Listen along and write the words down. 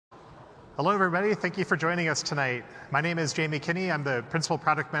Hello, everybody. Thank you for joining us tonight. My name is Jamie Kinney. I'm the Principal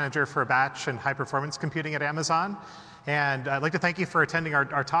Product Manager for Batch and High Performance Computing at Amazon. And I'd like to thank you for attending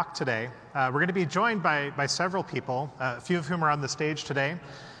our talk today. We're going to be joined by several people, a few of whom are on the stage today.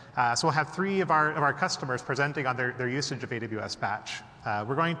 So we'll have three of our customers presenting on their usage of AWS Batch.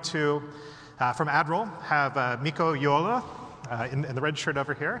 We're going to, from Admiral, have Mikko Joula in the red shirt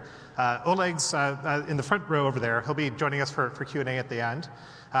over here. Oleg's in the front row over there. He'll be joining us for Q&A at the end.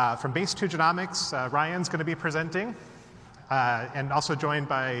 From Base2 Genomics, Ryan's going to be presenting, and also joined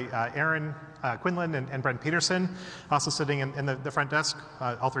by Aaron Quinlan and Brent Peterson, also sitting in the front desk,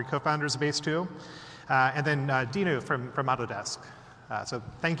 all three co-founders of Base2, and then Dinu from Autodesk. So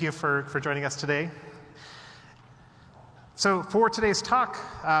thank you for joining us today. So for today's talk,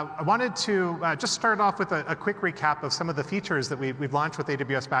 I wanted to just start off with a quick recap of some of the features that we've launched with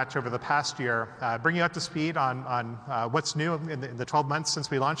AWS Batch over the past year, bring you up to speed on what's new in the 12 months since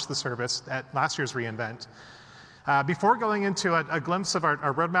we launched the service at last year's reInvent. Before going into a glimpse of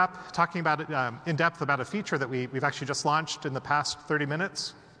our roadmap, talking about it in depth about a feature that we've actually just launched in the past 30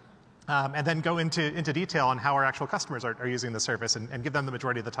 minutes, and then go into detail on how our actual customers are using the service and give them the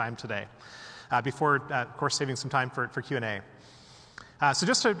majority of the time today. Before, of course, saving some time for Q&A. So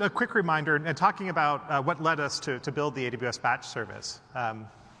just a quick reminder, and talking about what led us to build the AWS Batch service. Can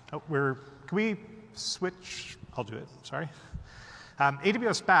we switch? I'll do it, sorry.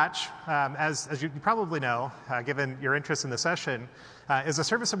 AWS Batch, as you probably know, given your interest in the session, is a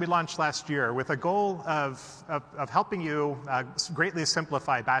service that we launched last year with a goal of helping you greatly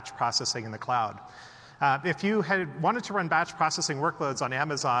simplify batch processing in the cloud. If you had wanted to run batch processing workloads on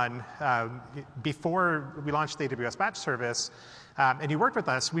Amazon before we launched the AWS Batch service, and you worked with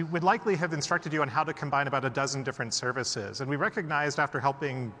us, we would likely have instructed you on how to combine about a dozen different services. And we recognized after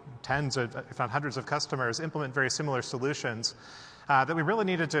helping tens, if not hundreds of customers implement very similar solutions, that we really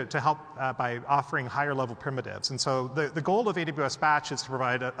needed to help by offering higher level primitives. And so the goal of AWS Batch is to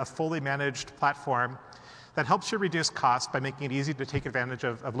provide a fully managed platform that helps you reduce cost by making it easy to take advantage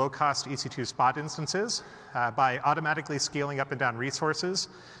of low-cost EC2 Spot instances, by automatically scaling up and down resources,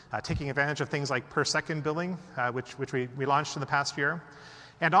 taking advantage of things like per-second billing, which we launched in the past year,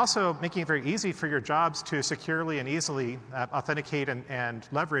 and also making it very easy for your jobs to securely and easily authenticate and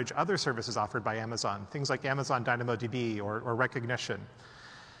leverage other services offered by Amazon, things like Amazon DynamoDB or Rekognition.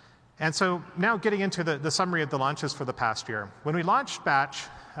 And so now getting into the summary of the launches for the past year. When we launched Batch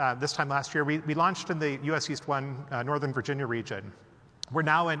this time last year, we launched in the US East 1 Northern Virginia region. We're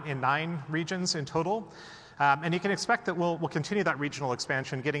now in 9 regions in total. And you can expect that we'll continue that regional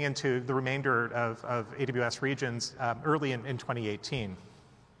expansion, getting into the remainder of AWS regions early in 2018.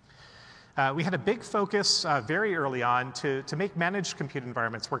 We had a big focus very early on to make managed compute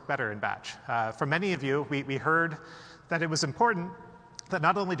environments work better in Batch. From many of you, we heard that it was important that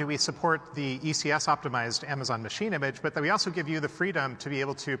not only do we support the ECS-optimized Amazon machine image, but that we also give you the freedom to be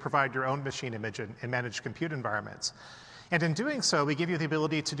able to provide your own machine image in managed compute environments. And in doing so, we give you the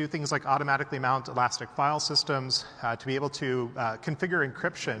ability to do things like automatically mount elastic file systems, to be able to configure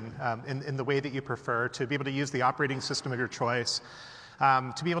encryption in the way that you prefer, to be able to use the operating system of your choice,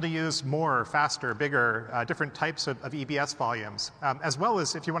 to be able to use more, faster, bigger, different types of EBS volumes, as well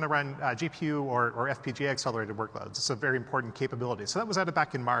as if you want to run GPU or FPGA accelerated workloads. It's a very important capability. So that was added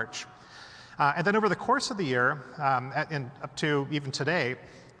back in March. And then over the course of the year, and up to even today,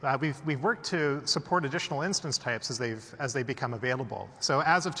 we've worked to support additional instance types as they become available. So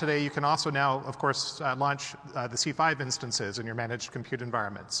as of today, you can also now, of course, launch the C5 instances in your managed compute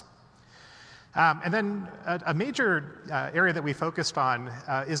environments. And then a major area that we focused on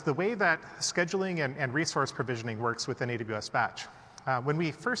is the way that scheduling and resource provisioning works within AWS Batch. When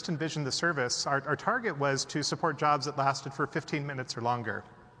we first envisioned the service, our target was to support jobs that lasted for 15 minutes or longer.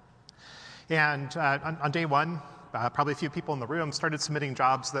 And on day one, probably a few people in the room started submitting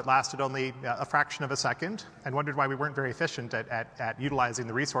jobs that lasted only a fraction of a second and wondered why we weren't very efficient at utilizing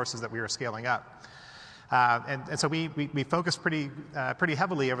the resources that we were scaling up. And so we focused pretty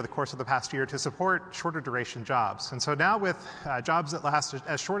heavily over the course of the past year to support shorter duration jobs. And so now with jobs that last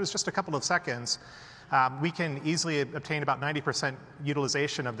as short as just a couple of seconds, we can easily obtain about 90%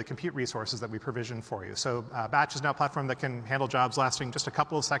 utilization of the compute resources that we provision for you. So Batch is now a platform that can handle jobs lasting just a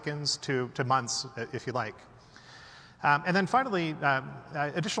couple of seconds to months, if you like. And then finally,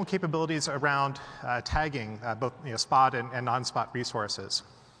 additional capabilities around tagging, both spot and non-spot resources.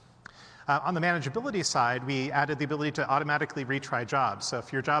 On the manageability side, we added the ability to automatically retry jobs. So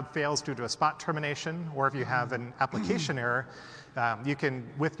if your job fails due to a spot termination, or if you have an application error, you can,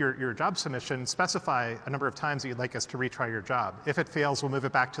 with your job submission, specify a number of times that you'd like us to retry your job. If it fails, we'll move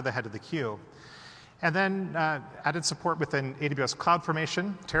it back to the head of the queue. And then added support within AWS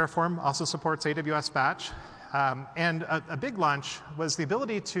CloudFormation. Terraform also supports AWS Batch. And a big launch was the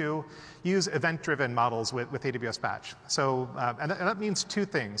ability to use event-driven models with AWS Batch. So, and that means two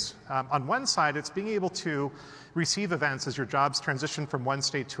things. On one side, it's being able to receive events as your jobs transition from one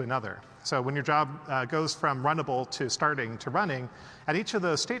state to another. So when your job goes from runnable to starting to running, at each of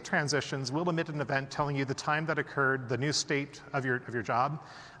those state transitions, we'll emit an event telling you the time that occurred, the new state of your job,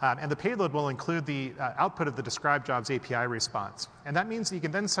 and the payload will include the output of the described job's API response. And that means that you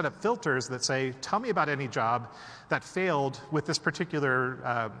can then set up filters that say, tell me about any job that failed with this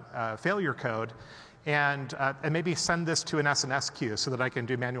particular failure code, and maybe send this to an SNS queue so that I can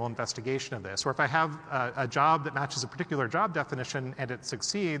do manual investigation of this. Or if I have a job that matches a particular job definition and it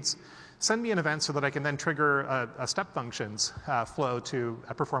succeeds, send me an event so that I can then trigger a step functions flow to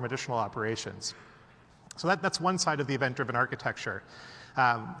perform additional operations. So that's one side of the event-driven architecture.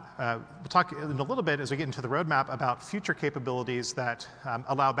 We'll talk in a little bit as we get into the roadmap about future capabilities that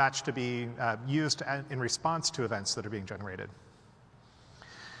allow Batch to be used in response to events that are being generated.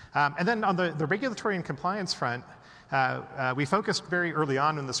 And then on the regulatory and compliance front, we focused very early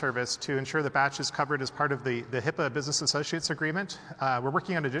on in the service to ensure that Batch is covered as part of the HIPAA Business Associates Agreement. We're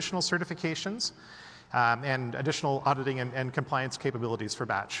working on additional certifications and additional auditing and compliance capabilities for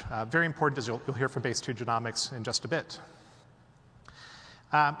Batch. Very important, as you'll hear from Base2 Genomics in just a bit.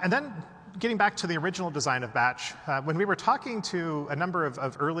 And then getting back to the original design of Batch, when we were talking to a number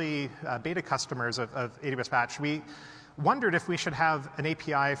of early beta customers of AWS Batch, we wondered if we should have an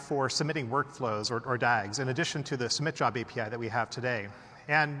API for submitting workflows or DAGs in addition to the submit job API that we have today.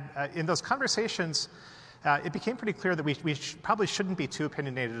 And in those conversations, it became pretty clear that we probably shouldn't be too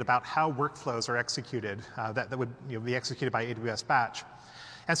opinionated about how workflows are executed that would be executed by AWS Batch.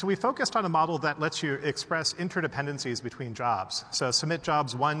 And so we focused on a model that lets you express interdependencies between jobs. So submit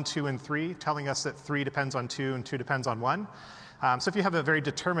jobs 1, 2, and 3, telling us that 3 depends on 2 and 2 depends on 1. So if you have a very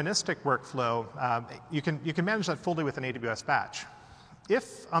deterministic workflow, you can manage that fully with an AWS Batch.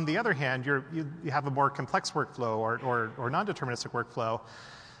 If, on the other hand, you have a more complex workflow or non-deterministic workflow,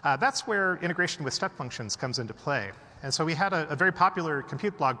 that's where integration with step functions comes into play. And so we had a very popular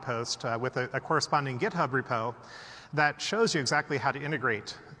compute blog post with a corresponding GitHub repo that shows you exactly how to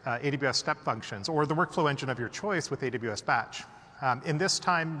integrate AWS step functions or the workflow engine of your choice with AWS Batch. In this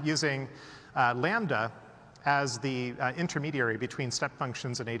time, using Lambda as the intermediary between step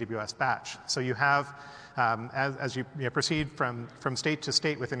functions and AWS Batch. So you have, as you proceed from state to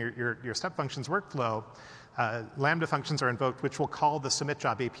state within your step functions workflow, Lambda functions are invoked, which will call the submit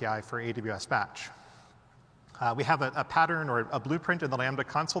job API for AWS Batch. We have a pattern or a blueprint in the Lambda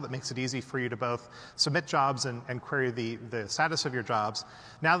console that makes it easy for you to both submit jobs and query the status of your jobs.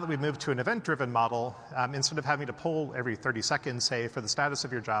 Now that we've moved to an event-driven model, instead of having to poll every 30 seconds, say, for the status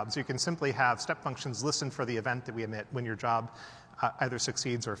of your jobs, you can simply have step functions listen for the event that we emit when your job either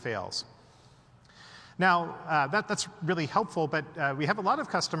succeeds or fails. Now, that's really helpful, but we have a lot of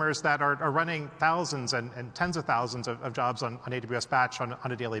customers that are running thousands and tens of thousands of jobs on AWS Batch on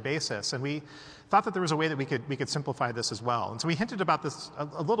a daily basis. And we thought that there was a way that we could simplify this as well. And so we hinted about this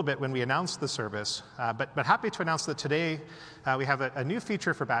a little bit when we announced the service, but happy to announce that today we have a new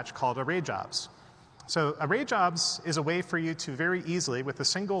feature for Batch called Array Jobs. So Array Jobs is a way for you to very easily, with a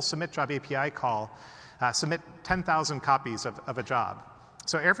single submit job API call, submit 10,000 copies of a job.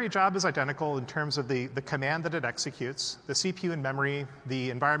 So every job is identical in terms of the command that it executes, the CPU and memory,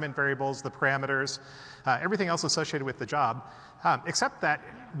 the environment variables, the parameters, everything else associated with the job, except that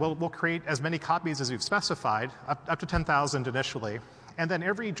we'll create as many copies as you've specified, up to 10,000 initially, and then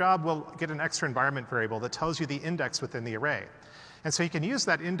every job will get an extra environment variable that tells you the index within the array. And so you can use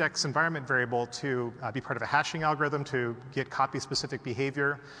that index environment variable to be part of a hashing algorithm to get copy-specific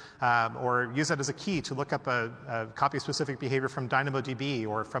behavior, or use that as a key to look up a copy-specific behavior from DynamoDB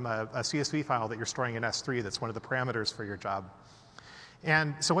or from a CSV file that you're storing in S3 that's one of the parameters for your job.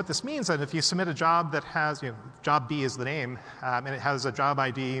 And so what this means is that if you submit a job that has, job B is the name, and it has a job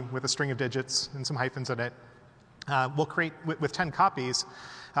ID with a string of digits and some hyphens in it, we'll create, with 10 copies,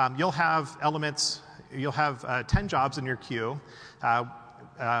 you'll have elements. You'll have 10 jobs in your queue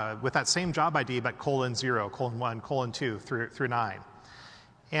with that same job ID, but :0, :1, :2 through 9.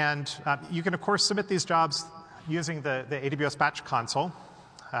 And you can, of course, submit these jobs using the AWS Batch console.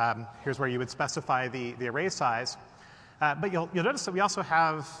 Here's where you would specify the array size. But you'll notice that we also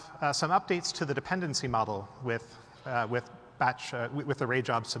have some updates to the dependency model with Batch with array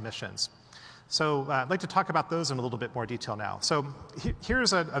job submissions. So I'd like to talk about those in a little bit more detail now. So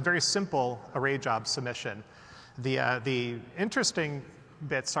here's a very simple array job submission. The interesting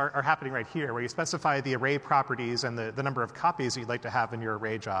bits are happening right here, where you specify the array properties and the number of copies that you'd like to have in your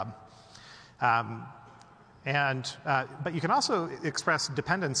array job. But you can also express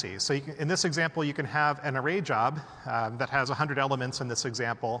dependencies. So in this example, you can have an array job that has 100 elements in this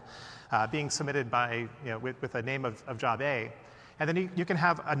example being submitted by, with a name of job A. And then you can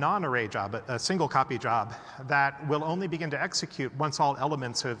have a non-array job, a single copy job, that will only begin to execute once all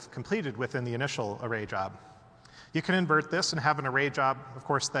elements have completed within the initial array job. You can invert this and have an array job, of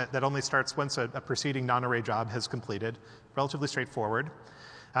course, that only starts once a preceding non-array job has completed. Relatively straightforward.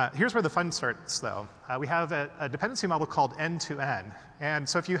 Here's where the fun starts, though. We have a dependency model called end-to-end. And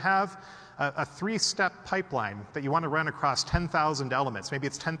so if you have a three-step pipeline that you want to run across 10,000 elements, maybe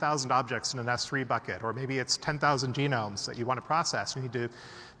it's 10,000 objects in an S3 bucket, or maybe it's 10,000 genomes that you want to process, you need to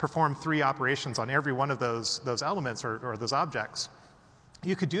perform 3 operations on every one of those elements or those objects.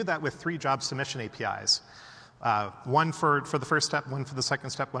 You could do that with 3 job submission APIs. One for the first step, one for the second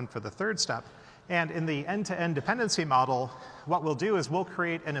step, one for the third step. And in the end-to-end dependency model, what we'll do is we'll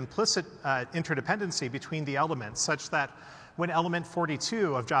create an implicit interdependency between the elements such that when element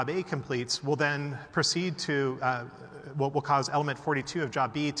 42 of job A completes, we'll then proceed to, will cause element 42 of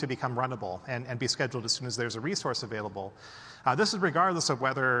job B to become runnable and be scheduled as soon as there's a resource available. This is regardless of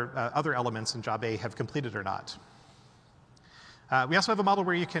whether other elements in job A have completed or not. We also have a model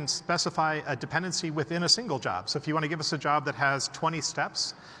where you can specify a dependency within a single job. So if you want to give us a job that has 20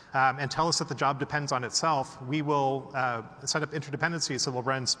 steps and tell us that the job depends on itself, we will set up interdependencies that will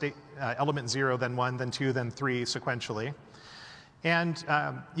run element 0, then 1, then 2, then 3 sequentially. And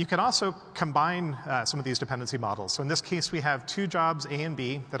you can also combine some of these dependency models. So in this case, we have 2 jobs, A and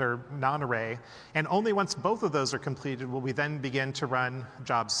B, that are non-array. And only once both of those are completed will we then begin to run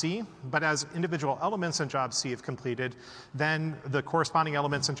job C. But as individual elements in job C have completed, then the corresponding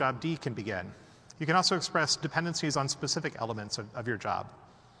elements in job D can begin. You can also express dependencies on specific elements of your job.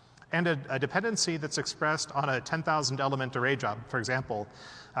 And a dependency that's expressed on a 10,000 element array job, for example,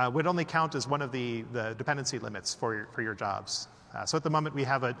 would only count as one of the dependency limits for your jobs. So at the moment, we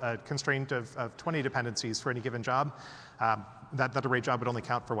have a constraint of 20 dependencies for any given job. That array job would only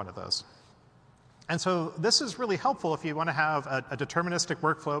count for one of those. And so this is really helpful if you want to have a deterministic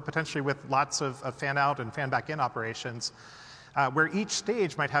workflow, potentially with lots of fan out and fan back in operations, where each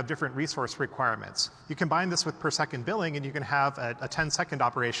stage might have different resource requirements. You combine this with per second billing, and you can have a 10-second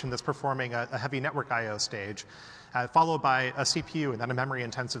operation that's performing a heavy network I/O stage, followed by a CPU and then a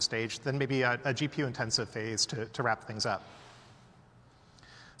memory-intensive stage, then maybe a GPU-intensive phase to wrap things up.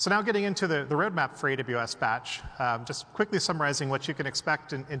 So now getting into the roadmap for AWS Batch, just quickly summarizing what you can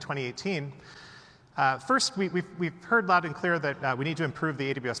expect in 2018. First, we've heard loud and clear that we need to improve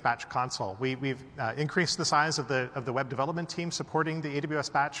the AWS Batch console. We've increased the size of the web development team supporting the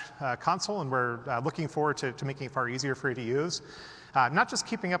AWS Batch console, and we're looking forward to making it far easier for you to use. Not just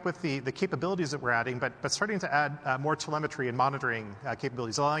keeping up with the capabilities that we're adding, but starting to add more telemetry and monitoring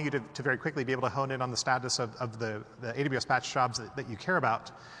capabilities, allowing you to very quickly be able to hone in on the status of the AWS Batch jobs that you care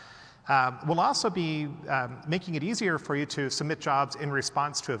about. We'll also be making it easier for you to submit jobs in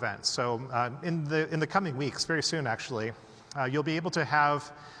response to events. So in the coming weeks, very soon actually, you'll be able to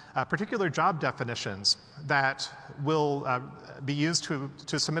have particular job definitions that will be used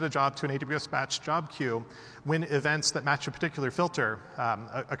to submit a job to an AWS Batch job queue when events that match a particular filter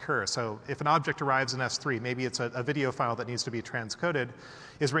occur. So if an object arrives in S3, maybe it's a video file that needs to be transcoded,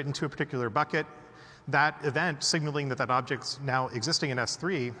 is written to a particular bucket. That event signaling that object's now existing in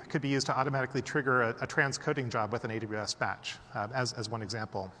S3 could be used to automatically trigger a transcoding job with an AWS Batch, as one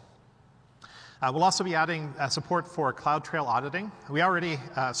example. We'll also be adding support for CloudTrail auditing. We already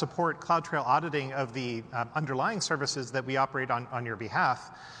support CloudTrail auditing of the underlying services that we operate on your behalf,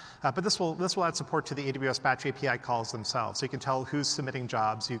 but this will add support to the AWS Batch API calls themselves. So you can tell who's submitting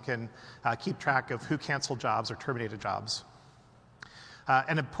jobs. You can keep track of who canceled jobs or terminated jobs.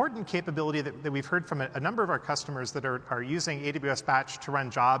 An important capability that we've heard from a number of our customers that are using AWS Batch to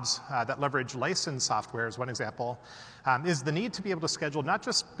run jobs that leverage licensed software, as one example, is the need to be able to schedule not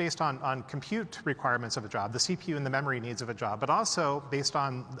just based on compute requirements of a job, the CPU and the memory needs of a job, but also based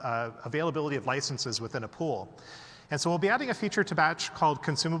on availability of licenses within a pool. And so we'll be adding a feature to Batch called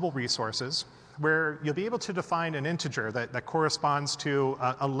consumable resources, where you'll be able to define an integer that corresponds to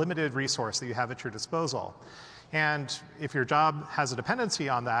a limited resource that you have at your disposal. And if your job has a dependency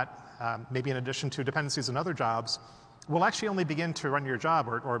on that, maybe in addition to dependencies in other jobs, we'll actually only begin to run your job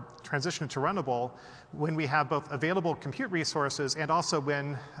or transition to runnable when we have both available compute resources and also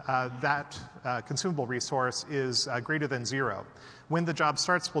when that consumable resource is greater than 0. When the job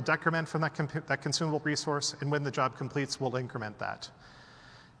starts, we'll decrement from that consumable resource, and when the job completes, we'll increment that.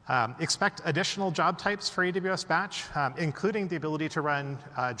 Expect additional job types for AWS Batch, including the ability to run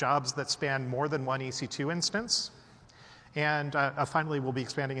jobs that span more than one EC2 instance. And finally, we'll be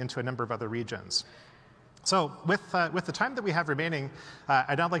expanding into a number of other regions. So with the time that we have remaining,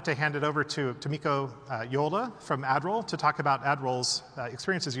 I'd now like to hand it over to Mikko Jola from Adroll to talk about Adroll's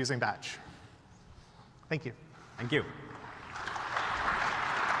experiences using Batch. Thank you. Thank you.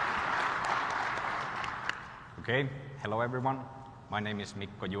 Okay, hello everyone. My name is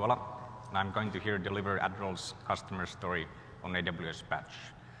Mikko Jola, and I'm going to here deliver Adroll's customer story on AWS Batch.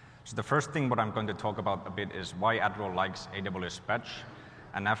 So the first thing what I'm going to talk about a bit is why Adroll likes AWS Batch.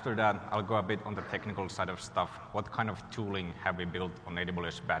 And after that, I'll go a bit on the technical side of stuff. What kind of tooling have we built on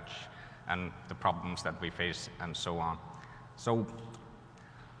AWS Batch and the problems that we face and so on. So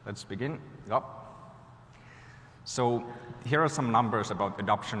let's begin. Yep. So here are some numbers about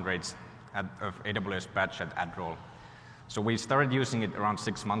adoption rates of AWS Batch at Adroll. So we started using it around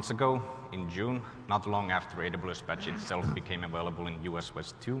 6 months ago in June, not long after AWS Batch itself became available in US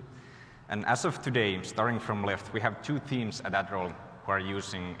West 2. And as of today, starting from left, we have 2 teams at Adroll who are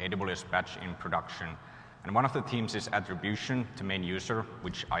using AWS Batch in production. And one of the teams is attribution to main user,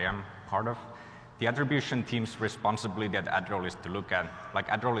 which I am part of. The attribution team's responsibility at Adroll is to look at, like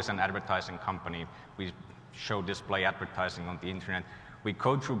Adroll is an advertising company. We show display advertising on the internet. We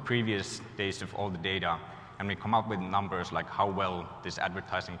go through previous days of all the data, and we come up with numbers like how well this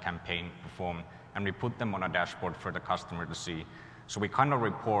advertising campaign performed, and we put them on a dashboard for the customer to see. So we kind of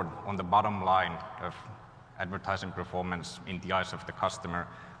report on the bottom line of advertising performance in the eyes of the customer,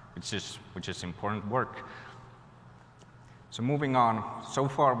 which is important work. So moving on, so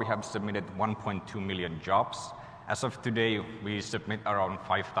far we have submitted 1.2 million jobs. As of today, we submit around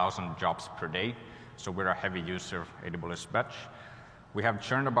 5,000 jobs per day, so we're a heavy user of AWS Batch. We have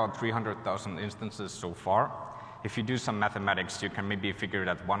churned about 300,000 instances so far. If you do some mathematics, you can maybe figure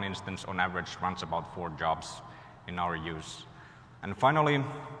that one instance on average runs about 4 jobs in our use. And finally,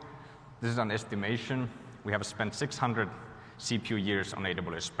 this is an estimation. We have spent 600 CPU years on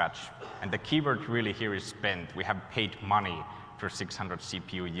AWS Batch. And the keyword really here is spent. We have paid money for 600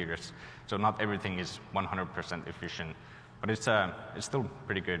 CPU years. So not everything is 100% efficient. But it's still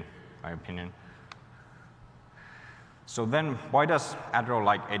pretty good, in my opinion. So then, why does Adroll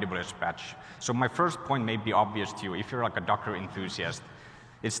like AWS Batch? So my first point may be obvious to you. If you're like a Docker enthusiast,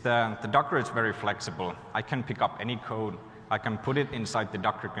 it's the Docker is very flexible. I can pick up any code. I can put it inside the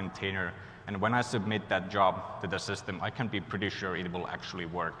Docker container. And when I submit that job to the system, I can be pretty sure it will actually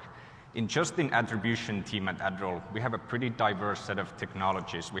work. Just in attribution team at Adroll, we have a pretty diverse set of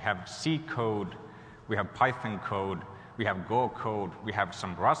technologies. We have C code, we have Python code, we have Go code, we have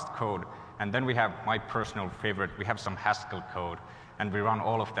some Rust code, and then we have my personal favorite, we have some Haskell code, and we run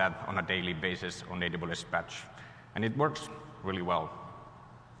all of that on a daily basis on AWS Batch. And it works really well.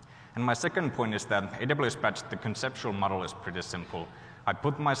 And my second point is that AWS Batch, the conceptual model is pretty simple. I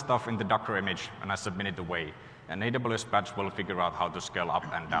put my stuff in the Docker image and I submit it away. And AWS Batch will figure out how to scale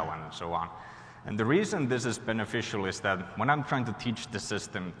up and down and so on. And the reason this is beneficial is that when I'm trying to teach the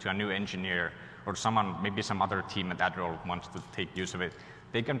system to a new engineer or someone, maybe some other team at Adroll wants to take use of it,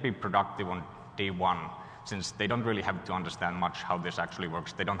 they can be productive on day 1 since they don't really have to understand much how this actually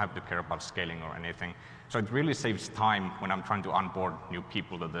works. They don't have to care about scaling or anything. So it really saves time when I'm trying to onboard new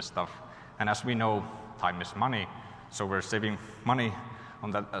people to this stuff. And as we know, time is money. So we're saving money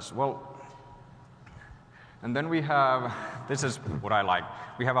on that as well. And then we have, this is what I like.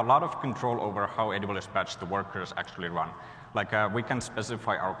 We have a lot of control over how AWS Batch, the workers, actually run. Like we can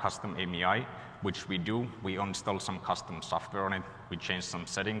specify our custom AMI, which we do. We install some custom software on it. We change some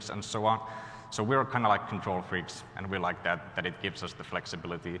settings and so on. So we're kind of like control freaks, and we like that it gives us the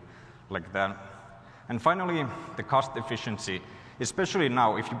flexibility like that. And finally, the cost efficiency. Especially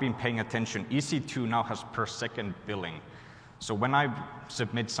now, if you've been paying attention, EC2 now has per second billing. So when I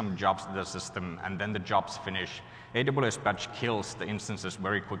submit some jobs to the system and then the jobs finish, AWS Batch kills the instances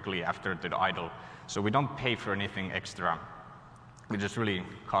very quickly after they're idle. So we don't pay for anything extra, which is really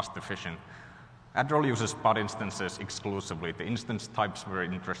cost efficient. Adroll uses Spot instances exclusively. The instance types we're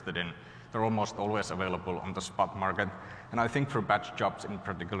interested in, they're almost always available on the Spot market. And I think for batch jobs in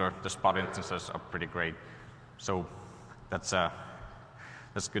particular, the Spot instances are pretty great. So that's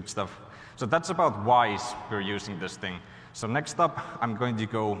good stuff. So that's about why we're using this thing. So next up, I'm going to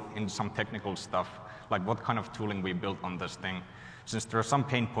go into some technical stuff, like what kind of tooling we built on this thing, since there are some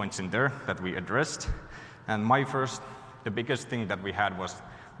pain points in there that we addressed. And the biggest thing that we had was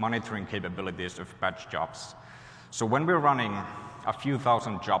monitoring capabilities of batch jobs. So when we're running a few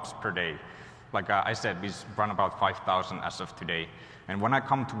thousand jobs per day, like I said, we run about 5,000 as of today. And when I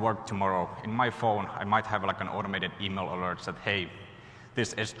come to work tomorrow, in my phone, I might have like an automated email alert that, hey,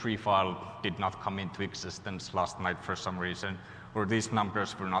 this S3 file did not come into existence last night for some reason, or these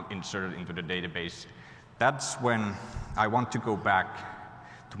numbers were not inserted into the database. That's when I want to go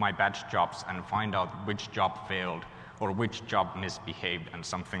back to my batch jobs and find out which job failed or which job misbehaved and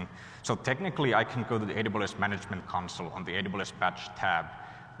something. So technically, I can go to the AWS Management Console on the AWS Batch tab,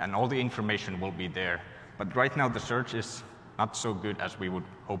 and all the information will be there. But right now, the search is not so good as we would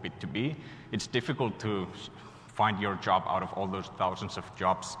hope it to be. It's difficult to find your job out of all those thousands of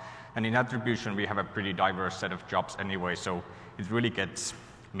jobs. And in attribution, we have a pretty diverse set of jobs anyway, so it really gets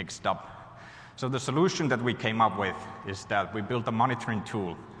mixed up. So the solution that we came up with is that we built a monitoring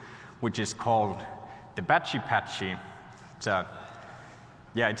tool, which is called the Batchy Patchy.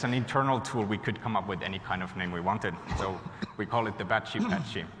 It's an internal tool. We could come up with any kind of name we wanted, so we call it the Batchy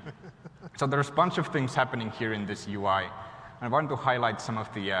Patchy. So there's a bunch of things happening here in this UI, and I wanted to highlight some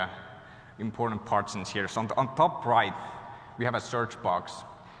of the important parts in here. So on top right, we have a search box.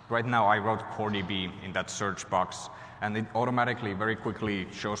 Right now, I wrote CoreDB in that search box, and it automatically, very quickly,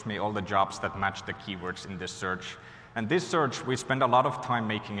 shows me all the jobs that match the keywords in this search. And this search, we spend a lot of time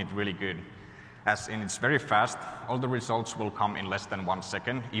making it really good, as in it's very fast. All the results will come in less than 1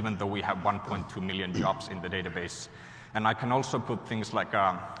 second, even though we have 1.2 million jobs in the database. And I can also put things like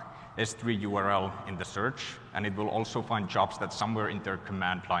S3 URL in the search, and it will also find jobs that somewhere in their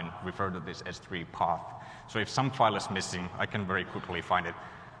command line refer to this S3 path. So if some file is missing, I can very quickly find it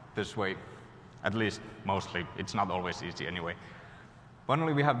this way, at least mostly. It's not always easy anyway.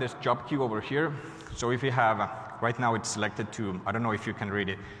 Finally, we have this job queue over here. So if you have, right now it's selected to, I don't know if you can read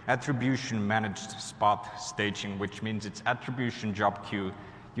it, attribution managed spot staging, which means it's attribution job queue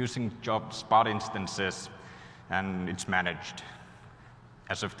using job spot instances, and it's managed.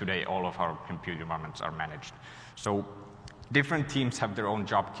 As of today, all of our compute environments are managed. So different teams have their own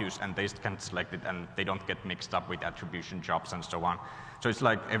job queues, and they can select it, and they don't get mixed up with attribution jobs and so on. So it's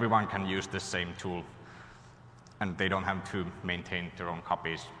like everyone can use the same tool, and they don't have to maintain their own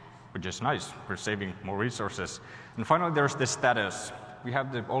copies, which is nice. We're saving more resources. And finally, there's the status. We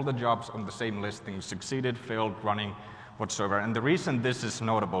have all the jobs on the same listing: succeeded, failed, running, whatsoever. And the reason this is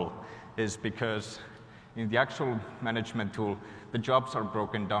notable is because in the actual management tool, the jobs are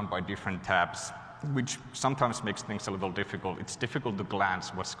broken down by different tabs, which sometimes makes things a little difficult. It's difficult to glance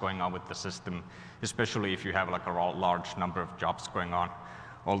what's going on with the system, especially if you have like a large number of jobs going on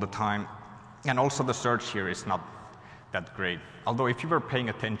all the time. And also the search here is not that great. Although if you were paying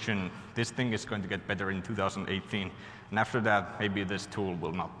attention, this thing is going to get better in 2018. And after that, maybe this tool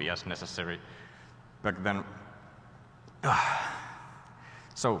will not be as necessary. Back then,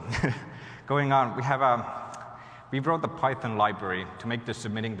 so going on, we wrote the Python library to make the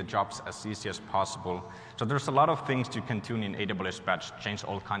submitting the jobs as easy as possible. So there's a lot of things you can tune in AWS Batch, change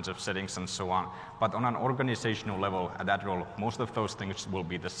all kinds of settings and so on. But on an organizational level at that role, most of those things will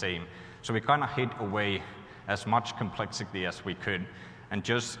be the same. So we kind of hid away as much complexity as we could and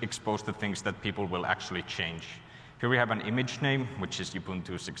just expose the things that people will actually change. Here we have an image name, which is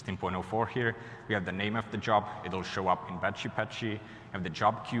Ubuntu 16.04 here. We have the name of the job. It'll show up in Batchy Patchy. I have the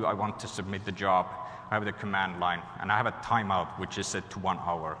job queue. I want to submit the job. I have the command line. And I have a timeout, which is set to 1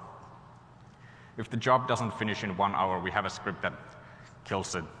 hour. If the job doesn't finish in 1 hour, we have a script that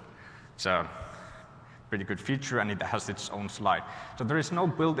kills it. It's a pretty good feature, and it has its own slide. So there is no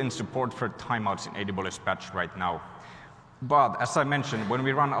built-in support for timeouts in AWS Batch right now. But as I mentioned, when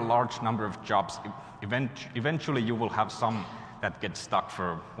we run a large number of jobs, eventually you will have some that get stuck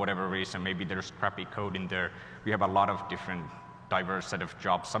for whatever reason. Maybe there's crappy code in there. We have a lot of different diverse set of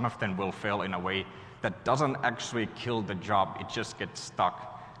jobs. Some of them will fail in a way that doesn't actually kill the job. It just gets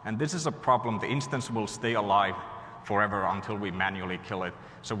stuck. And this is a problem. The instance will stay alive forever until we manually kill it.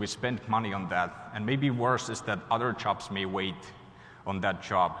 So we spend money on that. And maybe worse is that other jobs may wait on that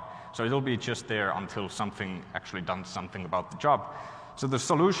job. So it'll be just there until something actually does something about the job. So the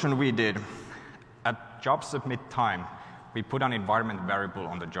solution we did, at job submit time, we put an environment variable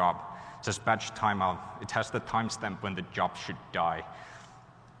on the job. It says batch timeout. It has the timestamp when the job should die.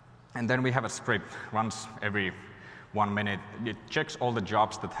 And then we have a script, runs every 1 minute. It checks all the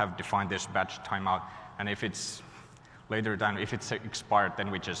jobs that have defined this batch timeout. And if it's later than, if it's expired,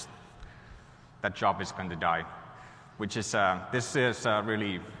 then that job is going to die. Which is, this is a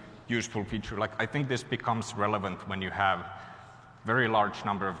really useful feature. Like, I think this becomes relevant when you have very large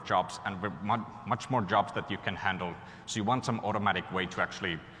number of jobs and much more jobs that you can handle. So you want some automatic way to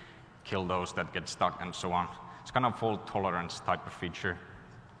actually kill those that get stuck and so on. It's kind of fault tolerance type of feature.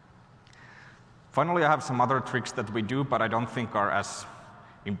 Finally, I have some other tricks that we do, but I don't think are as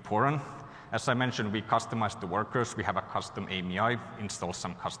important. As I mentioned, we customize the workers. We have a custom AMI, install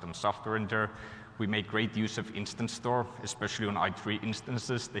some custom software in there. We make great use of Instance Store, especially on i3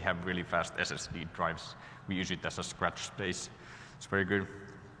 instances. They have really fast SSD drives. We use it as a scratch space. It's very good.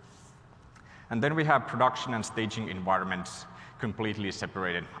 And then we have production and staging environments completely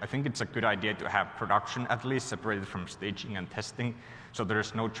separated. I think it's a good idea to have production at least separated from staging and testing, so there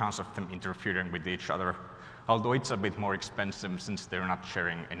is no chance of them interfering with each other. Although it's a bit more expensive since they're not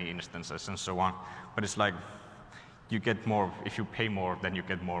sharing any instances and so on. But it's like you get more, if you pay more, then you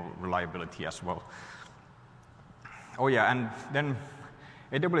get more reliability as well. Oh yeah, and then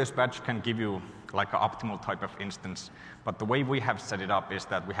AWS Batch can give you like an optimal type of instance, but the way we have set it up is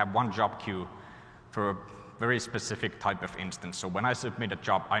that we have one job queue for a very specific type of instance. So when I submit a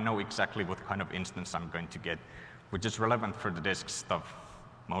job, I know exactly what kind of instance I'm going to get, which is relevant for the disk stuff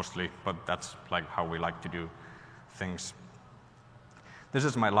mostly, but that's like how we like to do things. This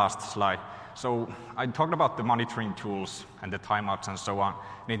is my last slide. So I talked about the monitoring tools and the timeouts and so on,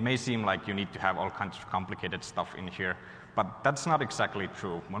 and it may seem like you need to have all kinds of complicated stuff in here, but that's not exactly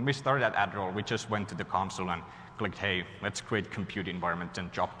true. When we started at Adderall, we just went to the console and clicked, hey, let's create compute environment and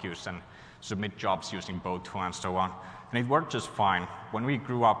job queues and submit jobs using Boto and so on. And it worked just fine. When we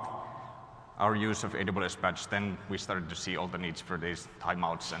grew up our use of AWS Batch, then we started to see all the needs for these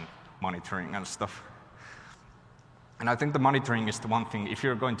timeouts and monitoring and stuff. And I think the monitoring is the one thing, if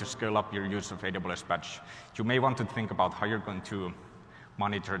you're going to scale up your use of AWS Batch, you may want to think about how you're going to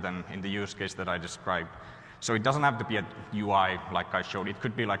monitor them in the use case that I described. So it doesn't have to be a UI like I showed. It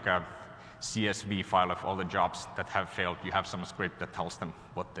could be like a CSV file of all the jobs that have failed. You have some script that tells them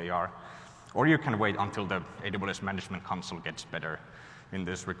what they are. Or you can wait until the AWS Management Console gets better in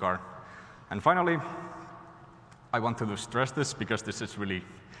this regard. And finally, I wanted to stress this because this is really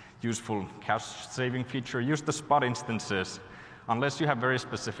useful cache-saving feature. Use the spot instances. Unless you have very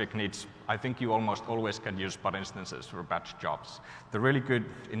specific needs, I think you almost always can use spot instances for batch jobs. They're really good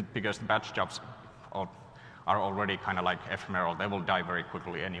because the batch jobs are already kind of like ephemeral. They will die very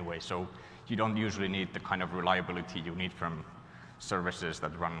quickly anyway, so you don't usually need the kind of reliability you need from services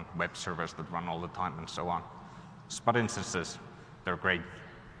that run, web servers that run all the time and so on. Spot instances, they're great.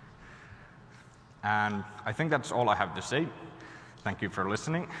 And I think that's all I have to say. Thank you for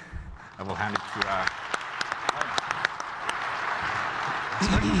listening. I will hand it to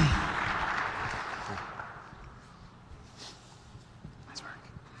Nice work.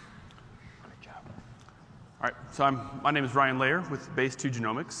 Great job. All right, so my name is Ryan Layer with Base2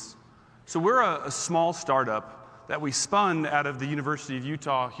 Genomics. So we're a small startup that we spun out of the University of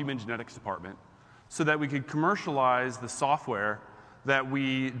Utah Human Genetics Department so that we could commercialize the software that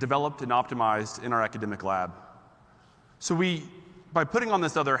we developed and optimized in our academic lab. So by putting on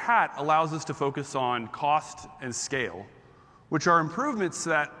this other hat, allows us to focus on cost and scale, which are improvements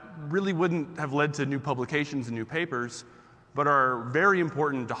that really wouldn't have led to new publications and new papers, but are very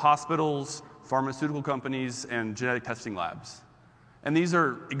important to hospitals, pharmaceutical companies, and genetic testing labs. And these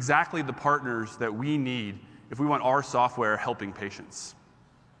are exactly the partners that we need if we want our software helping patients.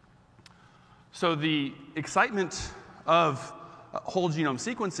 So the excitement of whole genome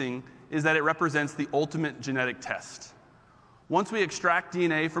sequencing is that it represents the ultimate genetic test. Once we extract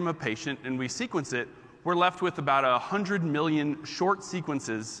DNA from a patient and we sequence it, we're left with about 100 million short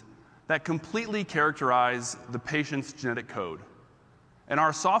sequences that completely characterize the patient's genetic code. And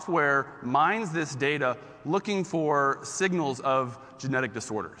our software mines this data looking for signals of genetic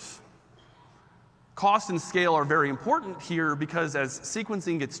disorders. Cost and scale are very important here because as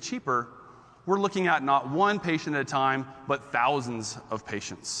sequencing gets cheaper, we're looking at not one patient at a time, but thousands of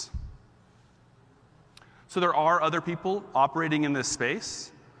patients. So there are other people operating in this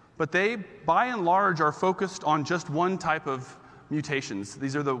space, but they, by and large, are focused on just one type of mutations.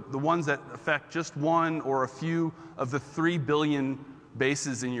 These are the ones that affect just one or a few of the 3 billion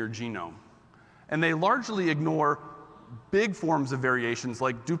bases in your genome. And they largely ignore big forms of variations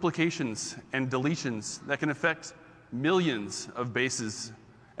like duplications and deletions that can affect millions of bases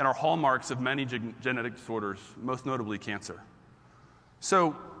and are hallmarks of many genetic disorders, most notably cancer.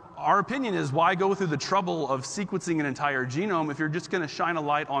 So our opinion is, why go through the trouble of sequencing an entire genome if you're just going to shine a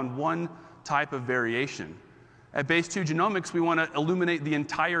light on one type of variation? At Base2 Genomics, we want to illuminate the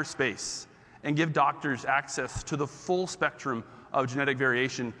entire space and give doctors access to the full spectrum of genetic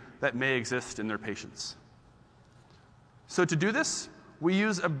variation that may exist in their patients. So to do this, we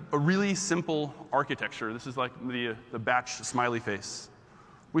use a really simple architecture. This is like the batch smiley face.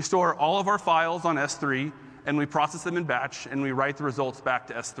 We store all of our files on S3, and we process them in batch, and we write the results back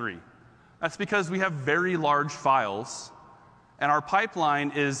to S3. That's because we have very large files, and our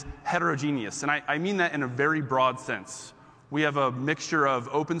pipeline is heterogeneous. And I mean that in a very broad sense. We have a mixture of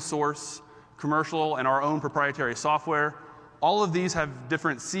open source, commercial, and our own proprietary software. All of these have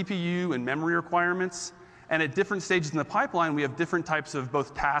different CPU and memory requirements, and at different stages in the pipeline, we have different types of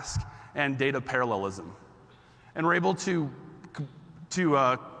both task and data parallelism. And we're able to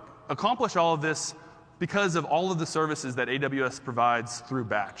accomplish all of this because of all of the services that AWS provides through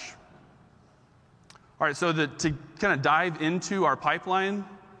Batch. All right, so to kind of dive into our pipeline,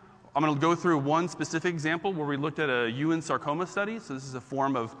 I'm going to go through one specific example where we looked at a Ewing sarcoma study. So this is a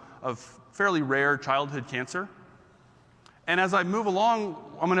form of fairly rare childhood cancer. And as I move along,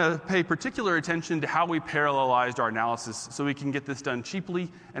 I'm going to pay particular attention to how we parallelized our analysis so we can get this done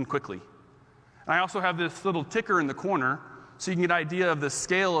cheaply and quickly. And I also have this little ticker in the corner so you can get an idea of the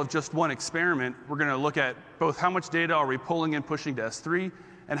scale of just one experiment. We're going to look at both how much data are we pulling and pushing to S3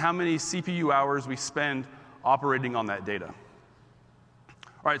 and how many CPU hours we spend operating on that data.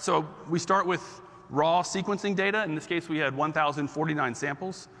 All right, so we start with raw sequencing data. In this case, we had 1,049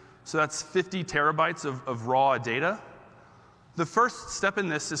 samples. So that's 50 terabytes of raw data. The first step in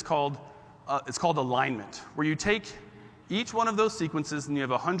this is called alignment, where you take each one of those sequences, and you have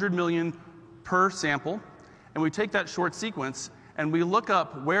 100 million per sample, and we take that short sequence, and we look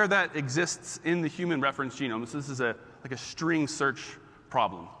up where that exists in the human reference genome. So this is like a string search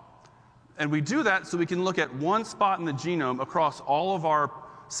problem. And we do that so we can look at one spot in the genome across all of our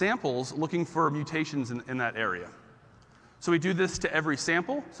samples looking for mutations in that area. So we do this to every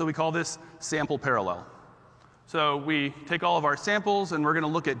sample, so we call this sample parallel. So we take all of our samples, and we're going to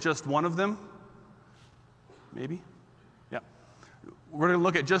look at just one of them. Maybe? Yeah. We're going to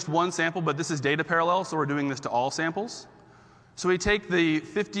look at just one sample, but this is data parallel, so we're doing this to all samples. So we take the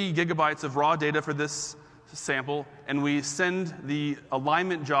 50 gigabytes of raw data for this sample, and we send the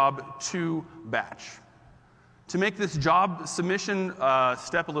alignment job to Batch. To make this job submission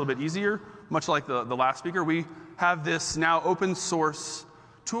step a little bit easier, much like the last speaker, we have this now open source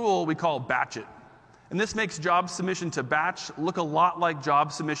tool we call Batchit. And this makes job submission to Batch look a lot like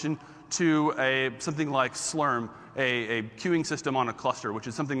job submission to something like Slurm, a queuing system on a cluster, which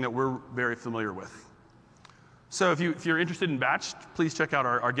is something that we're very familiar with. So if you're interested in Batch, please check out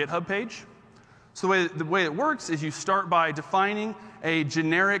our GitHub page. So the way it works is you start by defining a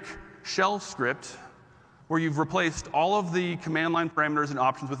generic shell script where you've replaced all of the command line parameters and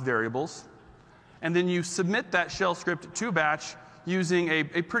options with variables. And then you submit that shell script to Batch using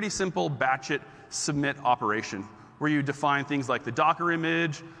a pretty simple Batchit submit operation, where you define things like the Docker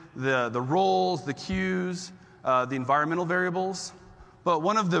image, the roles, the queues, the environmental variables. But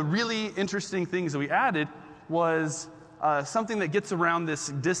one of the really interesting things that we added was something that gets around this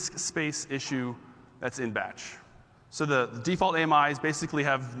disk space issue that's in Batch. So the default AMIs basically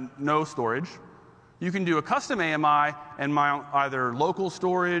have no storage. You can do a custom AMI and mount either local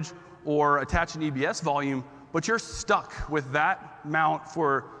storage or attach an EBS volume, but you're stuck with that mount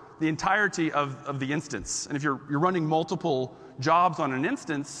for the entirety of the instance. And if you're running multiple jobs on an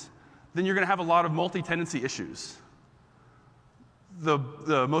instance, then you're going to have a lot of multi-tenancy issues.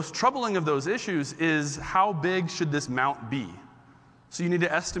 The most troubling of those issues is how big should this mount be? So you need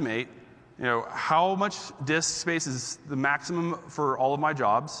to estimate, how much disk space is the maximum for all of my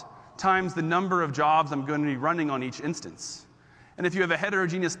jobs, times the number of jobs I'm going to be running on each instance. And if you have a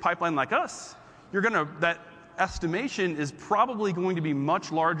heterogeneous pipeline like us, that estimation is probably going to be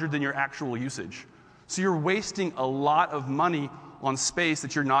much larger than your actual usage. So you're wasting a lot of money on space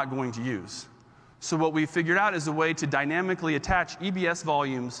that you're not going to use. So what we figured out is a way to dynamically attach EBS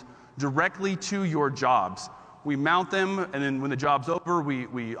volumes directly to your jobs. We mount them, and then when the job's over, we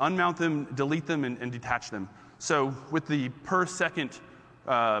unmount them, delete them, and detach them. So with the per second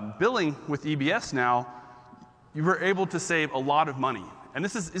billing with EBS now, you were able to save a lot of money. And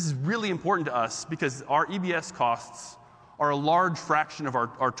this is really important to us because our EBS costs are a large fraction of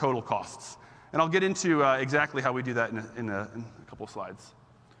our total costs. And I'll get into exactly how we do that in a couple of slides.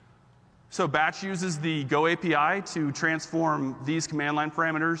 So Batch uses the Go API to transform these command line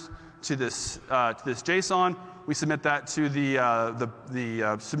parameters to this JSON. We submit that to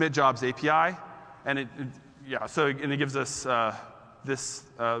the submit jobs API, and it gives us this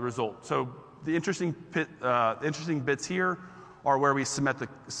result. So the interesting bits here are where we set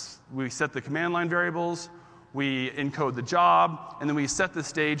the command line variables, we encode the job, and then we set the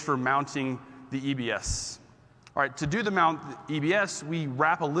stage for mounting the EBS. All right, to do the mount EBS, we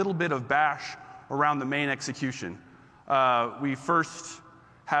wrap a little bit of bash around the main execution. We first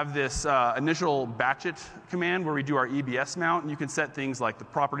have this initial batchit command where we do our EBS mount, and you can set things like the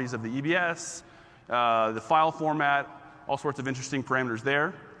properties of the EBS, the file format, all sorts of interesting parameters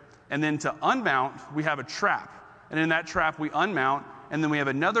there. And then to unmount, we have a trap. And in that trap, we unmount, and then we have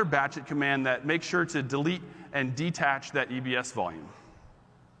another batchit command that makes sure to delete and detach that EBS volume.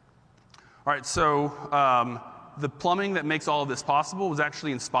 All right, so the plumbing that makes all of this possible was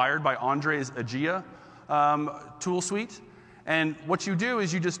actually inspired by Andre's Aegea tool suite. And what you do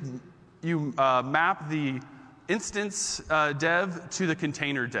is you map the instance dev to the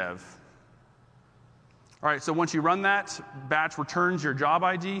container dev. All right, so once you run that, batch returns your job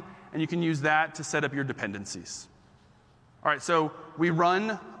ID, and you can use that to set up your dependencies. All right, so we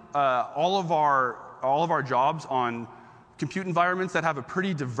run all of our jobs on compute environments that have a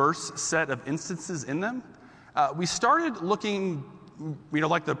pretty diverse set of instances in them. We started looking,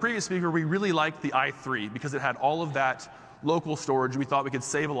 like the previous speaker, we really liked the i3 because it had all of that local storage. We thought we could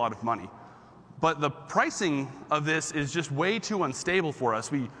save a lot of money. But the pricing of this is just way too unstable for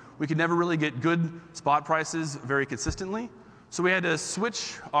us. We could never really get good spot prices very consistently. So we had to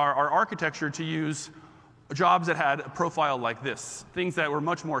switch our architecture to use jobs that had a profile like this, things that were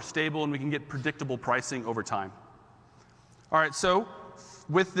much more stable and we can get predictable pricing over time. All right, so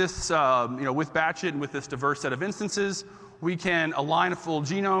with this, with Batch It and with this diverse set of instances, we can align a full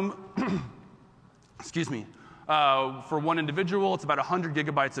genome, excuse me, for one individual. It's about 100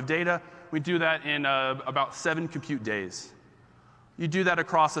 gigabytes of data. We do that in about 7 compute days. You do that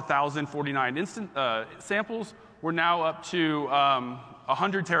across 1,049 samples. We're now up to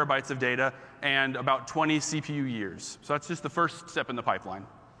 100 terabytes of data and about 20 CPU years. So that's just the first step in the pipeline.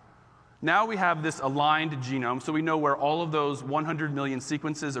 Now we have this aligned genome, so we know where all of those 100 million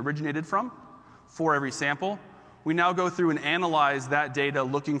sequences originated from for every sample. We now go through and analyze that data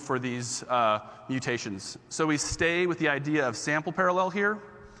looking for these mutations. So we stay with the idea of sample parallel here.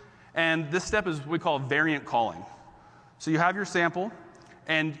 And this step is what we call variant calling. So you have your sample,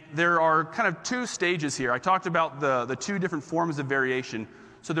 and there are kind of 2 stages here. I talked about the 2 different forms of variation.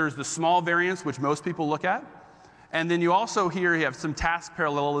 So there's the small variance, which most people look at. And then you also here you have some task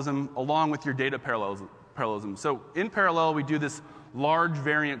parallelism along with your data parallelism. So in parallel, we do this large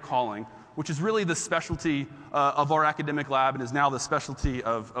variant calling, which is really the specialty of our academic lab and is now the specialty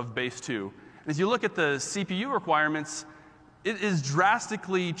of Base 2. And as you look at the CPU requirements, it is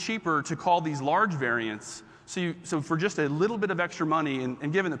drastically cheaper to call these large variants. So for just a little bit of extra money,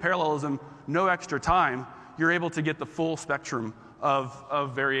 and given the parallelism, no extra time, you're able to get the full spectrum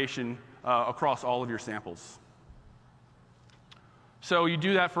of variation across all of your samples. So you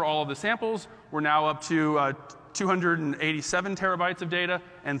do that for all of the samples. We're now up to 287 terabytes of data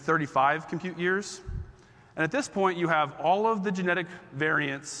and 35 compute years. And at this point, you have all of the genetic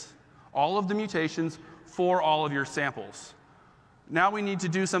variants, all of the mutations for all of your samples. Now we need to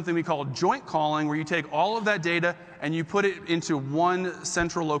do something we call joint calling, where you take all of that data and you put it into one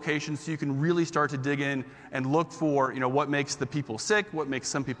central location so you can really start to dig in and look for what makes the people sick, what makes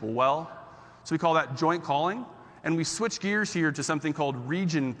some people well. So we call that joint calling. And we switch gears here to something called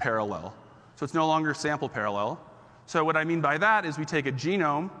region parallel. So it's no longer sample parallel. So what I mean by that is we take a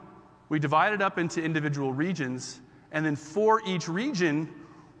genome, we divide it up into individual regions, and then for each region,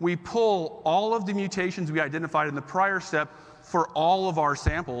 we pull all of the mutations we identified in the prior step for all of our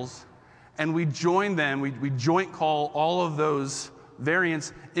samples, and we join them, we joint call all of those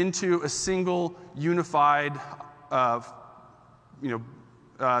variants into a single unified,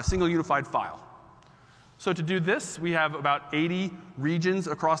 file. So to do this, we have about 80 regions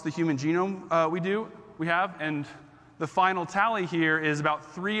across the human genome we have, and the final tally here is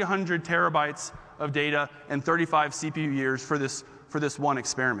about 300 terabytes of data and 35 CPU years for this one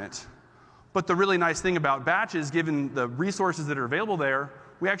experiment. But the really nice thing about Batch is, given the resources that are available there,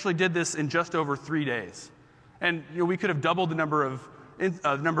 we actually did this in just over 3 days. And we could have doubled the number of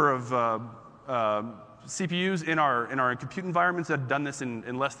CPUs in our compute environments that had done this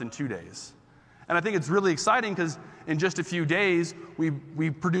in less than 2 days. And I think it's really exciting because in just a few days, we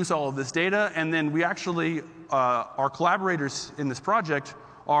produce all of this data, and then we actually, our collaborators in this project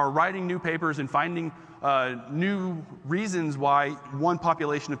are writing new papers and finding new reasons why one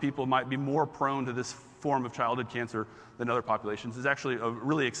population of people might be more prone to this form of childhood cancer than other populations. It's actually a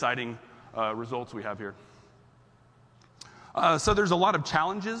really exciting results we have here. So there's a lot of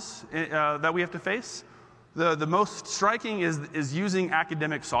challenges that we have to face. The most striking is using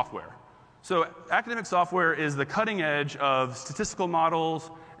academic software. So academic software is the cutting edge of statistical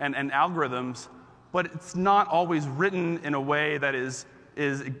models and algorithms, but it's not always written in a way that is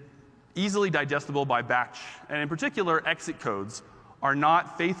easily digestible by Batch. And in particular, exit codes are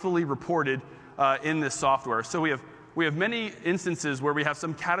not faithfully reported in this software. So we have many instances where we have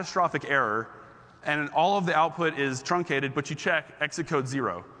some catastrophic error, and all of the output is truncated, but you check exit code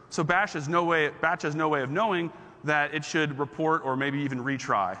 0. So Batch has no way of knowing that it should report or maybe even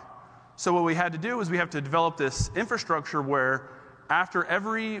retry. So what we had to do is we have to develop this infrastructure where after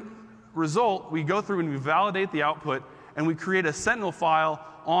every result, we go through and we validate the output, and we create a Sentinel file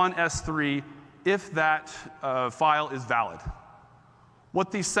on S3 if that file is valid. What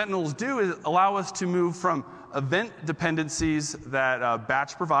these Sentinels do is allow us to move from event dependencies that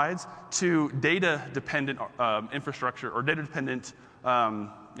batch provides to data-dependent infrastructure or data-dependent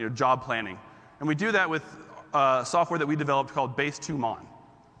job planning. And we do that with software that we developed called Base2Mon.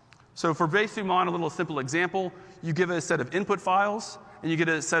 So for Base2Mon, a little simple example, you give it a set of input files, and you get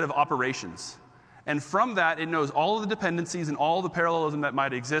a set of operations. And from that, it knows all of the dependencies and all the parallelism that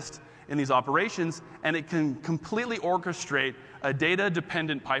might exist in these operations, and it can completely orchestrate a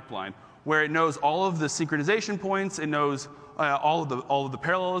data-dependent pipeline where it knows all of the synchronization points, it knows all of the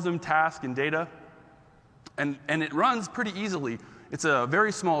parallelism, task, and data, and it runs pretty easily. It's a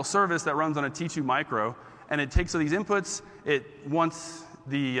very small service that runs on a T2 micro, and it takes these inputs. Once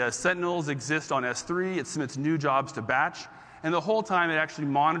the sentinels exist on S3, it submits new jobs to batch, and the whole time it actually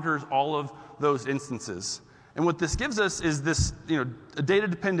monitors all of those instances. And what this gives us is this, a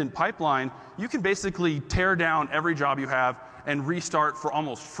data-dependent pipeline. You can basically tear down every job you have and restart for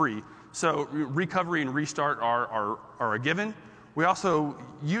almost free. So recovery and restart are a given. We also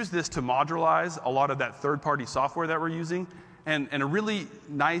use this to modularize a lot of that third-party software that we're using. And a really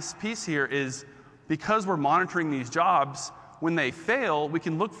nice piece here is because we're monitoring these jobs, when they fail, we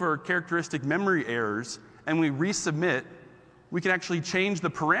can look for characteristic memory errors, and we resubmit. We can actually change the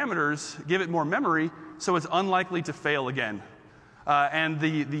parameters, give it more memory, so it's unlikely to fail again. And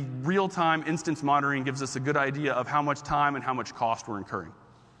the real-time instance monitoring gives us a good idea of how much time and how much cost we're incurring.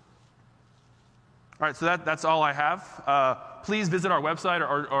 All right, so that's all I have. Please visit our website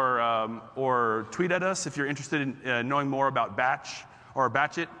or tweet at us if you're interested in knowing more about Batch or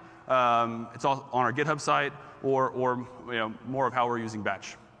Batchit. It's all on our GitHub site or more of how we're using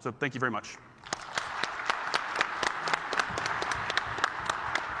Batch. So thank you very much.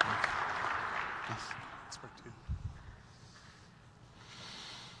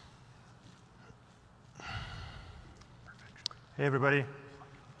 Hey everybody,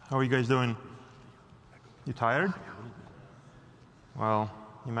 how are you guys doing? You tired? Well,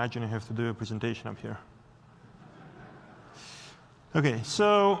 imagine you have to do a presentation up here. Okay,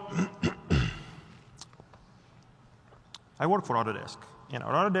 so I work for Autodesk. And at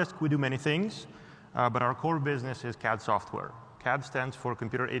Autodesk we do many things, but our core business is CAD software. CAD stands for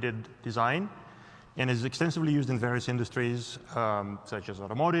computer-aided design and is extensively used in various industries such as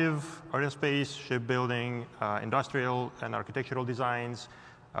automotive, aerospace, shipbuilding, industrial and architectural designs,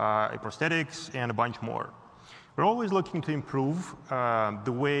 prosthetics, and a bunch more. We're always looking to improve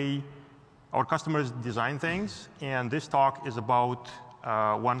the way our customers design things, and this talk is about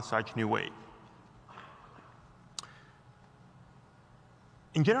one such new way.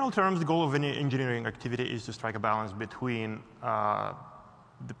 In general terms, the goal of any engineering activity is to strike a balance between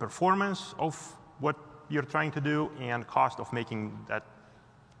the performance of what you're trying to do and cost of making that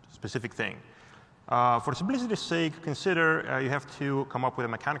specific thing. For simplicity's sake, consider you have to come up with a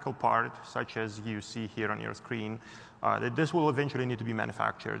mechanical part, such as you see here on your screen. That this will eventually need to be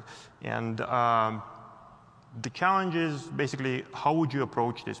manufactured. And the challenge is basically, how would you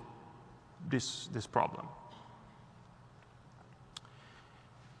approach this problem?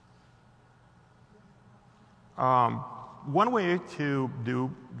 One way to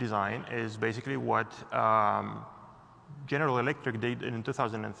do design is basically what General Electric did in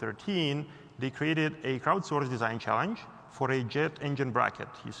 2013. They created a crowdsourced design challenge for a jet engine bracket.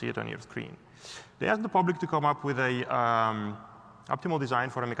 You see it on your screen. They asked the public to come up with a optimal design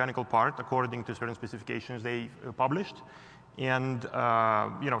for a mechanical part according to certain specifications they published, and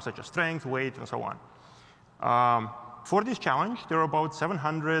such as strength, weight, and so on. For this challenge, there are about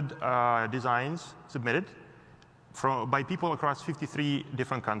 700 designs submitted by people across 53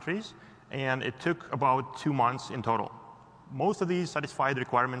 different countries, and it took about 2 months in total. Most of these satisfied the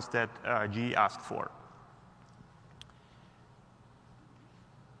requirements that GE asked for.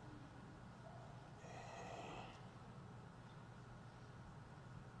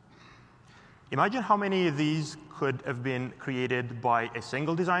 Imagine how many of these could have been created by a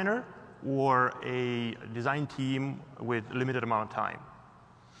single designer or a design team with a limited amount of time.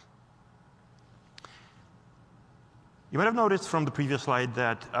 You might have noticed from the previous slide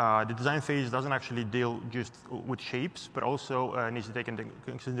that the design phase doesn't actually deal just with shapes, but also needs to take into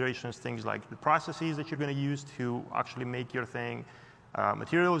consideration things like the processes that you're going to use to actually make your thing,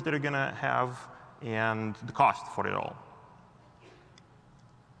 materials that you're going to have, and the cost for it all.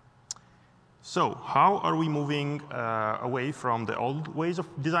 So how are we moving away from the old ways of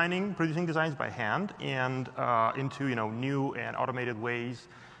designing, producing designs by hand, and into new and automated ways,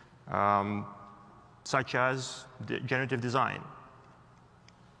 such as generative design?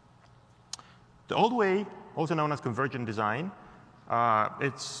 The old way, also known as convergent design,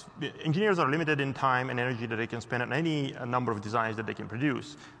 Engineers are limited in time and energy that they can spend on any number of designs that they can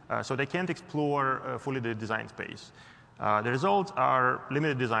produce. So they can't explore fully the design space. The results are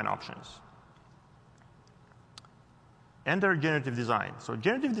limited design options. Enter generative design. So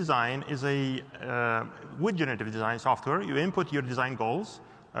generative design is with generative design software, you input your design goals,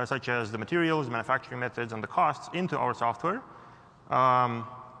 such as the materials, manufacturing methods, and the costs into our software.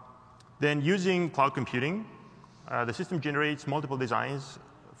 Then using cloud computing, the system generates multiple designs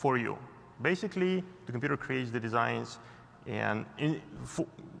for you. Basically, the computer creates the designs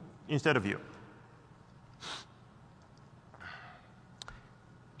instead of you.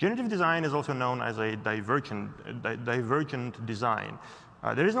 Generative design is also known as a divergent design.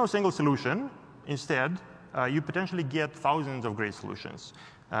 There is no single solution. Instead, you potentially get thousands of great solutions.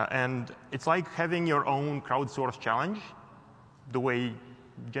 And it's like having your own crowdsourced challenge, the way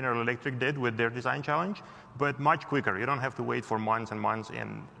General Electric did with their design challenge, but much quicker. You don't have to wait for months and months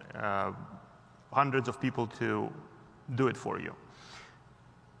and hundreds of people to do it for you.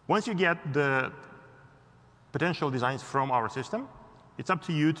 Once you get the potential designs from our system, it's up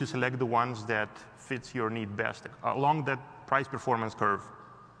to you to select the ones that fits your need best along that price-performance curve.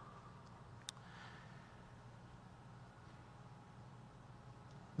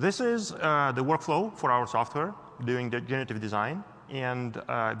 This is the workflow for our software doing the generative design, and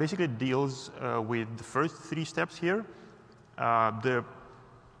basically it deals with the first 3 steps here. The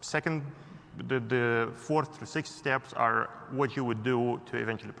fourth to 6th steps are what you would do to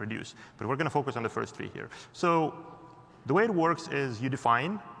eventually produce, but we're going to focus on the first 3 here. So the way it works is you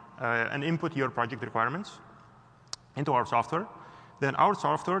define and input your project requirements into our software. Then our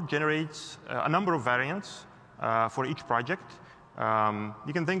software generates a number of variants for each project.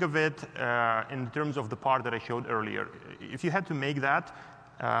 You can think of it in terms of the part that I showed earlier. If you had to make that,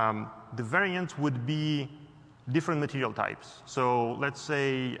 the variants would be different material types. So let's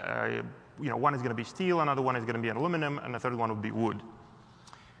say one is going to be steel, another one is going to be aluminum, and the third one would be wood.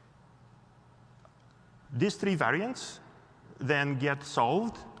 These 3 variants then get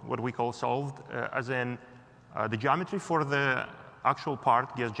solved, what we call solved, as in the geometry for the actual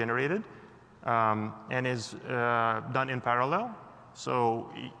part gets generated and is done in parallel. So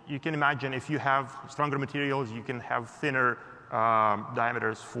you can imagine if you have stronger materials, you can have thinner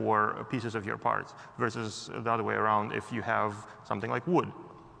diameters for pieces of your parts versus the other way around if you have something like wood.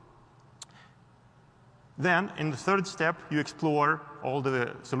 Then in the 3rd step, you explore all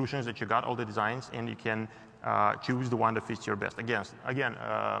the solutions that you got, all the designs, and you can choose the one that fits your best. Again,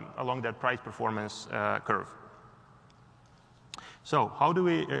 along that price-performance curve. So how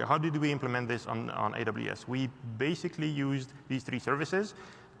did we implement this on AWS? We basically used these 3 services,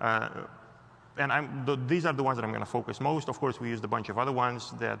 and these are the ones that I'm going to focus most. Of course, we used a bunch of other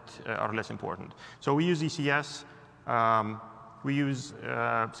ones that are less important. So we use ECS, we use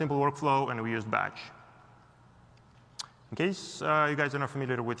Simple Workflow, and we use Batch. In case you guys are not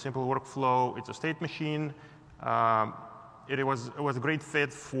familiar with Simple Workflow, it's a state machine. It was a great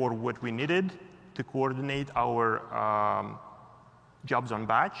fit for what we needed to coordinate our jobs on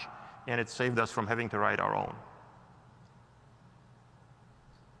Batch, and it saved us from having to write our own.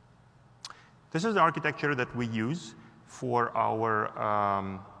 This is the architecture that we use for our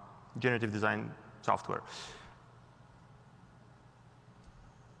generative design software.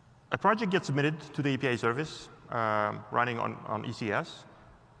 A project gets submitted to the API service running on ECS,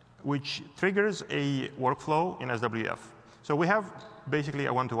 which triggers a workflow in SWF. So we have basically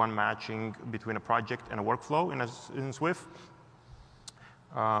a one-to-one matching between a project and a workflow in Swift.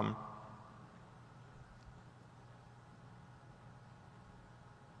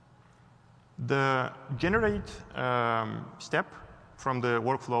 The generate step from the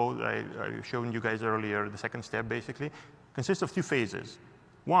workflow that I showed you guys earlier, the 2nd step basically, consists of 2 phases.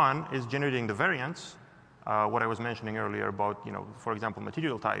 One is generating the variants, what I was mentioning earlier about, for example,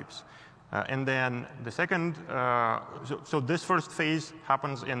 material types. And then the second, so this first phase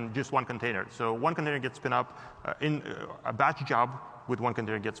happens in just one container. So one container gets spin up in a batch job with one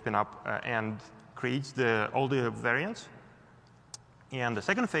container gets spin up and creates all the variants. And the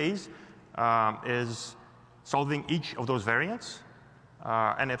second phase is solving each of those variants,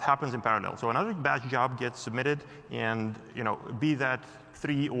 and it happens in parallel. So another batch job gets submitted, and be that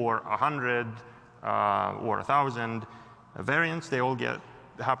 3 or 100 or 1,000 variants, they all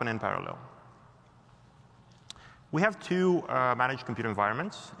happen in parallel. We have 2 managed compute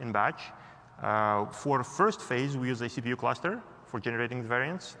environments in batch. For first phase, we use a CPU cluster for generating the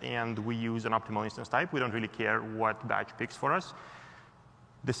variants, and we use an optimal instance type. We don't really care what batch picks for us.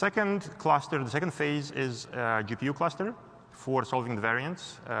 The second cluster, the second phase is a GPU cluster for solving the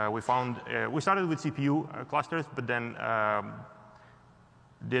variants. We started with CPU clusters, but then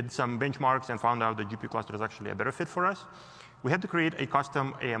did some benchmarks and found out that GPU cluster is actually a better fit for us. We had to create a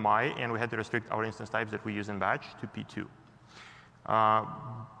custom AMI, and we had to restrict our instance types that we use in batch to P2.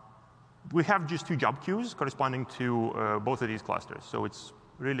 We have just 2 job queues corresponding to both of these clusters, so it's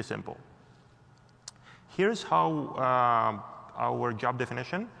really simple. Here's how our job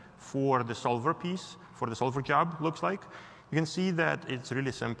definition for the solver piece, for the solver job looks like. You can see that it's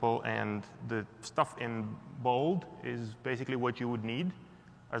really simple, and the stuff in bold is basically what you would need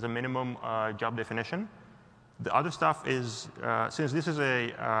as a minimum job definition. The other stuff is, since this is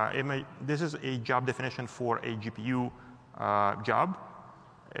a job definition for a GPU job,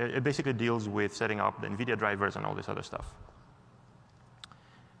 it basically deals with setting up the NVIDIA drivers and all this other stuff.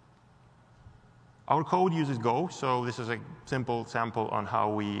 Our code uses Go, so this is a simple sample on how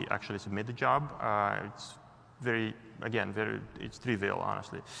we actually submit the job. It's it's trivial,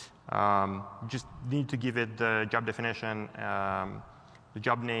 honestly. Just need to give it the job definition, the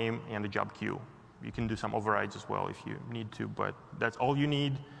job name, and the job queue. You can do some overrides as well if you need to, but that's all you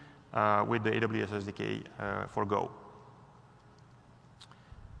need with the AWS SDK for Go.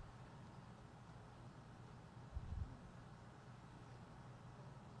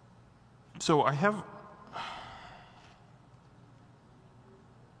 So I have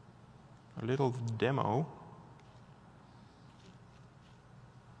a little demo,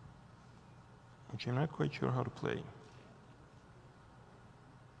 which I'm not quite sure how to play.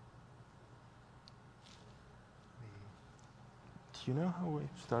 Do you know how we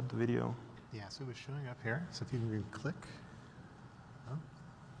start the video? Yeah, so it's showing up here. So if you can click. Oh.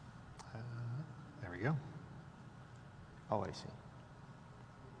 There we go. Oh, I see.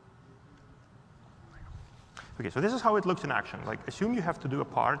 Okay, so this is how it looks in action. Like, assume you have to do a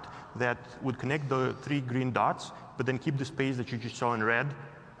part that would connect the 3 green dots, but then keep the space that you just saw in red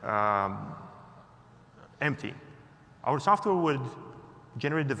empty. Our software would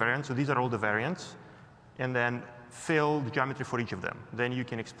generate the variants, so these are all the variants, and then fill the geometry for each of them. Then you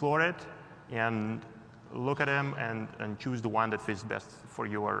can explore it and look at them and choose the one that fits best for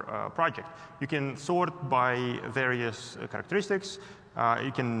your project. You can sort by various characteristics.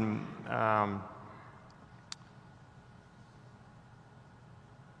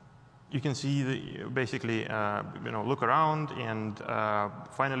 You can see basically look around, and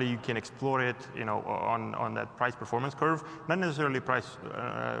finally you can explore it on that price performance curve. Not necessarily price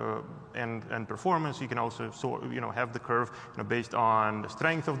and performance. You can also have the curve based on the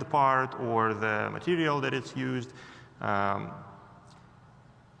strength of the part or the material that it's used.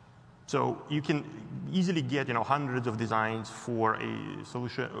 So you can easily get hundreds of designs for a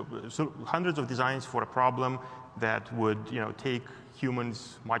solution, hundreds of designs for a problem that would take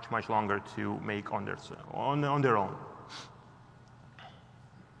humans much longer to make on their own.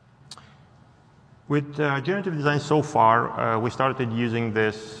 With generative design so far, we started using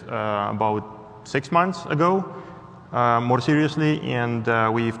this about 6 months ago, more seriously, and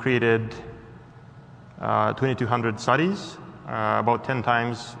we've created 2,200 studies, about 10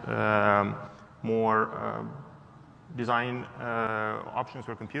 times more design options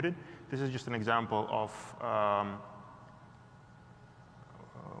were computed. This is just an example of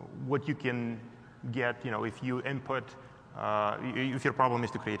what you can get, if you input, if your problem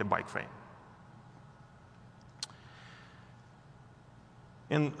is to create a bike frame.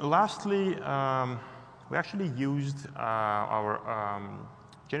 And lastly, we actually used our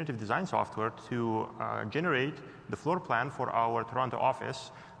generative design software to generate the floor plan for our Toronto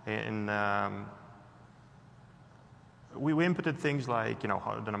office. We inputted things like the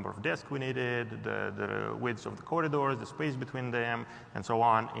number of desks we needed, the widths of the corridors, the space between them, and so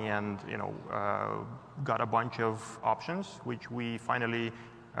on, and got a bunch of options, which we finally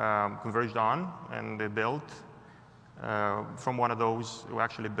converged on, and they built. From one of those, we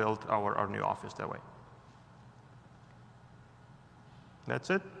actually built our new office that way. That's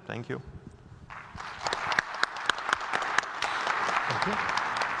it. Thank you. Thank you.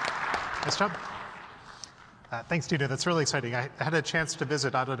 Nice job. Thanks, Dino. That's really exciting. I had a chance to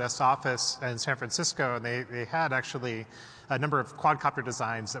visit Autodesk's office in San Francisco, and they had actually a number of quadcopter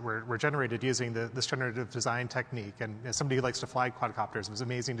designs that were generated using this generative design technique. And as somebody who likes to fly quadcopters, it was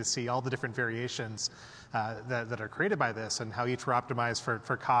amazing to see all the different variations that are created by this and how each were optimized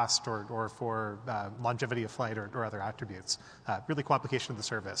for cost or for longevity of flight or other attributes. Really cool application of the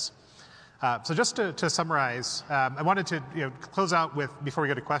service. So just to summarize, I wanted to close out with, before we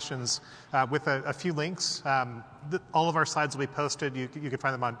go to questions, with a few links. All of our slides will be posted. You can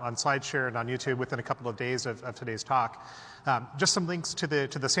find them on SlideShare and on YouTube within a couple of days of today's talk. Just some links to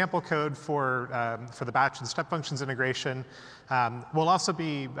the sample code for the batch and step functions integration. We'll also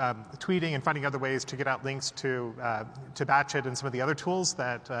be tweeting and finding other ways to get out links to Batchit and some of the other tools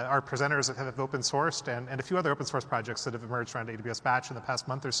that our presenters have open sourced, and a few other open source projects that have emerged around AWS Batch in the past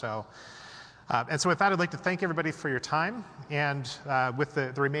month or so. And so with that, I'd like to thank everybody for your time. And with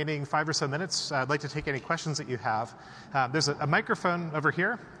the remaining 5 or so minutes, I'd like to take any questions that you have. There's a microphone over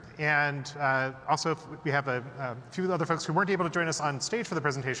here. And also, we have a few other folks who weren't able to join us on stage for the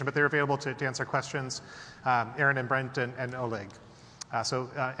presentation, but they're available to answer questions, Aaron and Brent and Oleg. So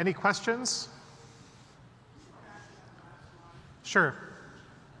any questions? Sure.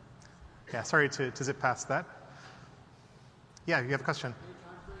 Yeah, sorry to zip past that. Yeah, you have a question.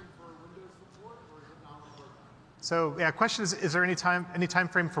 So yeah, question is there any time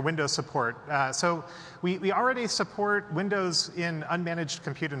frame for Windows support? So we already support Windows in unmanaged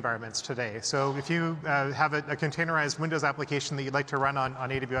compute environments today. So if you have a containerized Windows application that you'd like to run on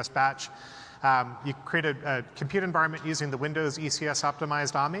AWS Batch, you create a compute environment using the Windows ECS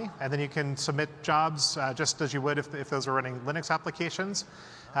optimized AMI, and then you can submit jobs just as you would if those were running Linux applications.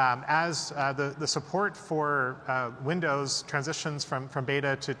 As the support for Windows transitions from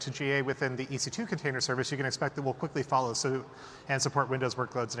beta to GA within the EC2 container service, you can expect that we'll quickly follow suit and support Windows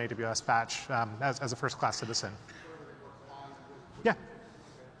workloads in AWS Batch as a first-class citizen. Yeah.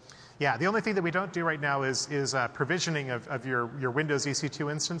 Yeah, the only thing that we don't do right now is provisioning of your Windows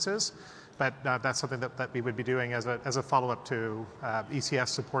EC2 instances, but that's something that we would be doing as a follow-up to ECS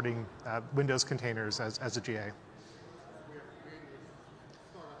supporting Windows containers as a GA.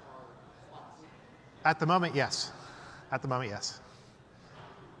 At the moment, yes. At the moment, yes.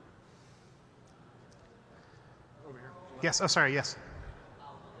 Over here. Yes, oh, sorry, yes.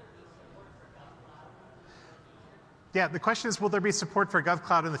 Yeah, the question is, will there be support for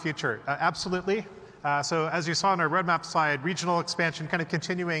GovCloud in the future? Absolutely. So as you saw on our roadmap slide, regional expansion kind of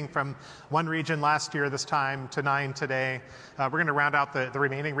continuing from 1 region last year this time to 9 today. We're going to round out the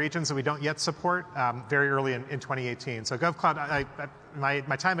remaining regions that we don't yet support very early in 2018. So GovCloud, my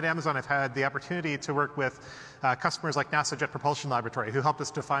time at Amazon, I've had the opportunity to work with customers like NASA Jet Propulsion Laboratory, who helped us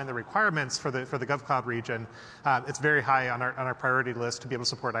define the requirements for the GovCloud region. It's very high on our priority list to be able to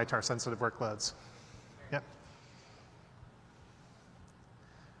support ITAR-sensitive workloads. Yep.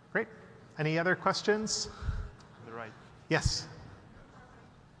 Great. Any other questions? On the right. Yes.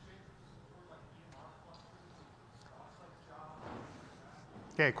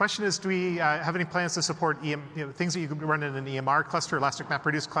 Okay, question is, do we have any plans to support things that you could run in an EMR cluster, Elastic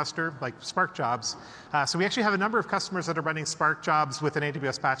MapReduce cluster, like Spark jobs? So we actually have a number of customers that are running Spark jobs within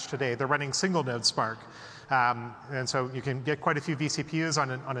AWS Batch today. They're running single node Spark. And so you can get quite a few vCPUs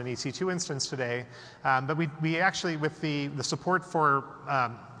on an EC2 instance today. But we actually, with the support for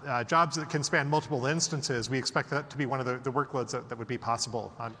jobs that can span multiple instances, we expect that to be one of the workloads that would be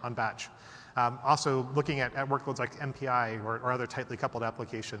possible on Batch. Also looking at workloads like MPI or other tightly coupled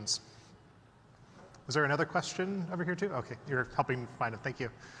applications. Was there another question over here too? Okay, you're helping find it. Thank you.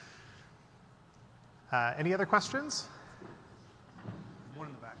 Any other questions? One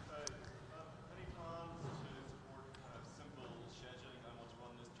in the back. Any plans to support simple scheduling? I want to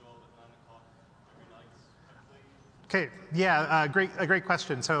run this job at 9 o'clock every night type of thing? Okay, yeah, a great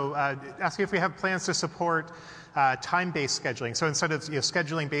question. So asking if we have plans to support time-based scheduling. So instead of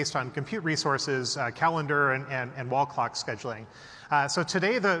scheduling based on compute resources, calendar and wall clock scheduling. So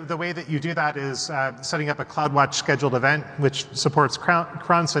today, the way that you do that is setting up a CloudWatch scheduled event, which supports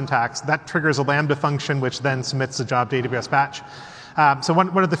cron syntax. That triggers a Lambda function, which then submits the job to AWS Batch. So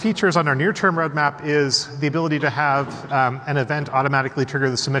one of the features on our near-term roadmap is the ability to have an event automatically trigger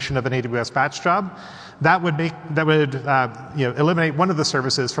the submission of an AWS Batch job. That would eliminate one of the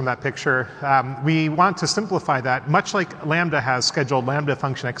services from that picture. We want to simplify that, much like Lambda has scheduled Lambda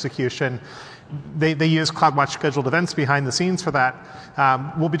function execution. They use CloudWatch scheduled events behind the scenes for that.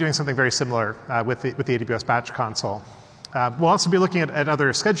 We'll be doing something very similar with the AWS Batch console. We'll also be looking at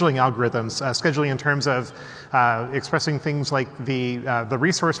other scheduling algorithms, scheduling in terms of expressing things like the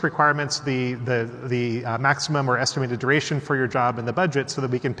resource requirements, the maximum or estimated duration for your job and the budget, so that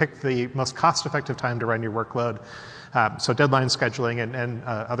we can pick the most cost-effective time to run your workload. So deadline scheduling and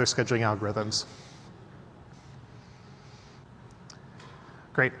other scheduling algorithms.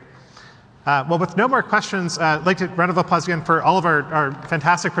 Great. Well, with no more questions, I'd like to round of applause again for all of our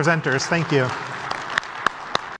fantastic presenters. Thank you.